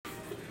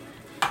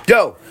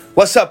Yo,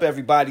 what's up,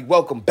 everybody?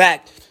 Welcome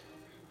back.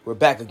 We're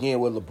back again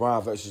with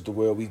LeBron versus The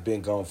World. We've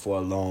been gone for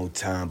a long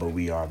time, but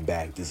we are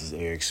back. This is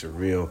Eric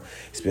Sorrells.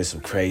 It's been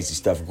some crazy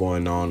stuff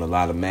going on, a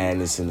lot of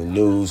madness in the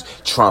news.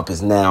 Trump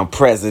is now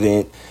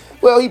president.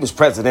 Well, he was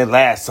president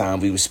last time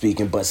we were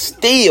speaking, but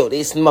still,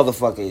 this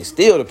motherfucker is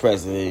still the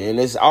president, and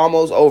it's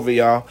almost over,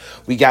 y'all.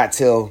 We got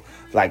till,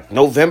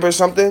 November or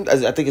something.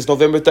 I think it's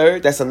November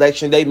 3rd. That's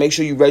election day. Make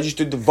sure you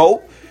register to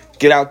vote.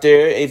 Get out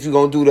there. If you're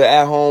going to do the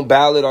at-home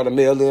ballot or the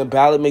mail-in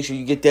ballot, make sure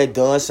you get that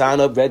done. Sign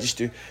up,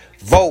 register.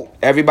 Vote.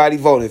 Everybody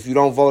vote. If you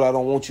don't vote, I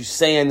don't want you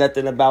saying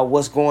nothing about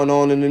what's going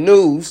on in the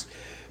news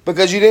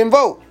because you didn't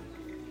vote.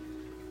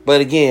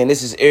 But again,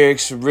 this is Eric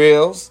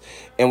Sorrells,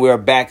 and we're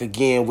back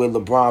again with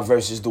LeBron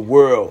versus The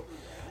World.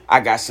 I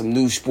got some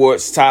new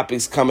sports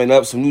topics coming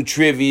up, some new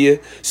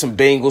trivia, some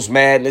Bengals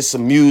madness,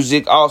 some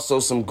music, also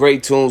some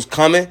great tunes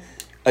coming.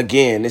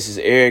 Again, this is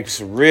Eric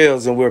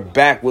Sorrells, and we're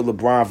back with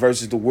LeBron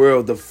versus The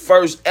World, the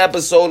first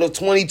episode of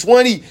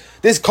 2020.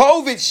 This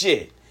COVID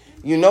shit.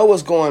 You know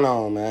what's going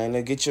on, man. Now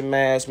get your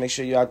mask. Make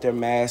sure you're out there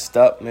masked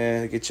up,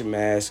 man. Get your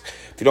mask.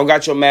 If you don't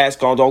got your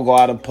mask on, don't go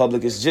out in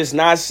public. It's just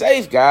not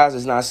safe, guys.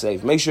 It's not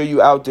safe. Make sure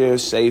you out there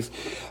safe.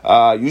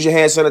 Use your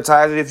hand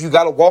sanitizer. If you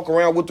got to walk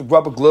around with the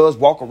rubber gloves,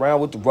 walk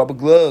around with the rubber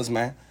gloves,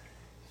 man.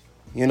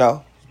 You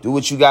know. Do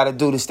what you got to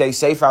do to stay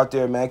safe out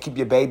there, man. Keep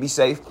your baby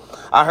safe.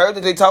 I heard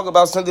that they talk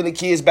about sending the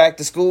kids back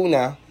to school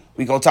now.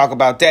 We're going to talk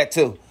about that,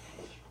 too.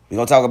 We're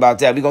going to talk about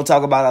that. We're going to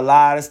talk about a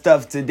lot of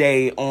stuff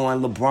today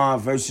on LeBron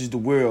versus The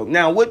World.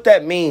 Now, what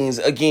that means,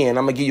 again,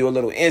 I'm going to give you a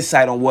little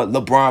insight on what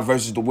LeBron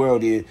versus The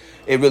World is.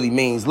 It really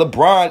means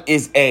LeBron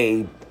is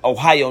a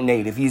Ohio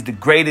native. He's the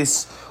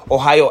greatest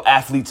Ohio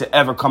athlete to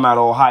ever come out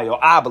of Ohio,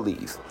 I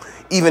believe.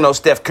 Even though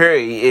Steph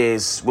Curry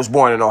was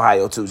born in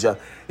Ohio, too, Joe.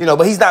 You know,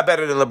 but he's not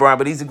better than LeBron,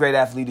 but he's a great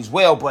athlete as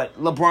well. But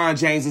LeBron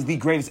James is the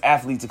greatest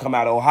athlete to come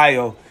out of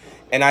Ohio.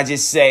 And I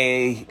just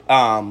say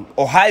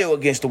Ohio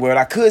against the world.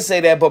 I could say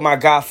that, but my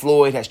guy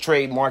Floyd has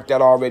trademarked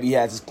that already. He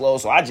has his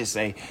clothes. So I just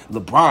say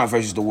LeBron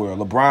versus the world.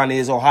 LeBron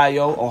is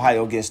Ohio.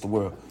 Ohio against the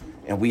world.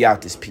 And we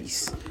out this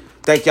piece.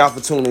 Thank y'all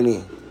for tuning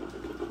in.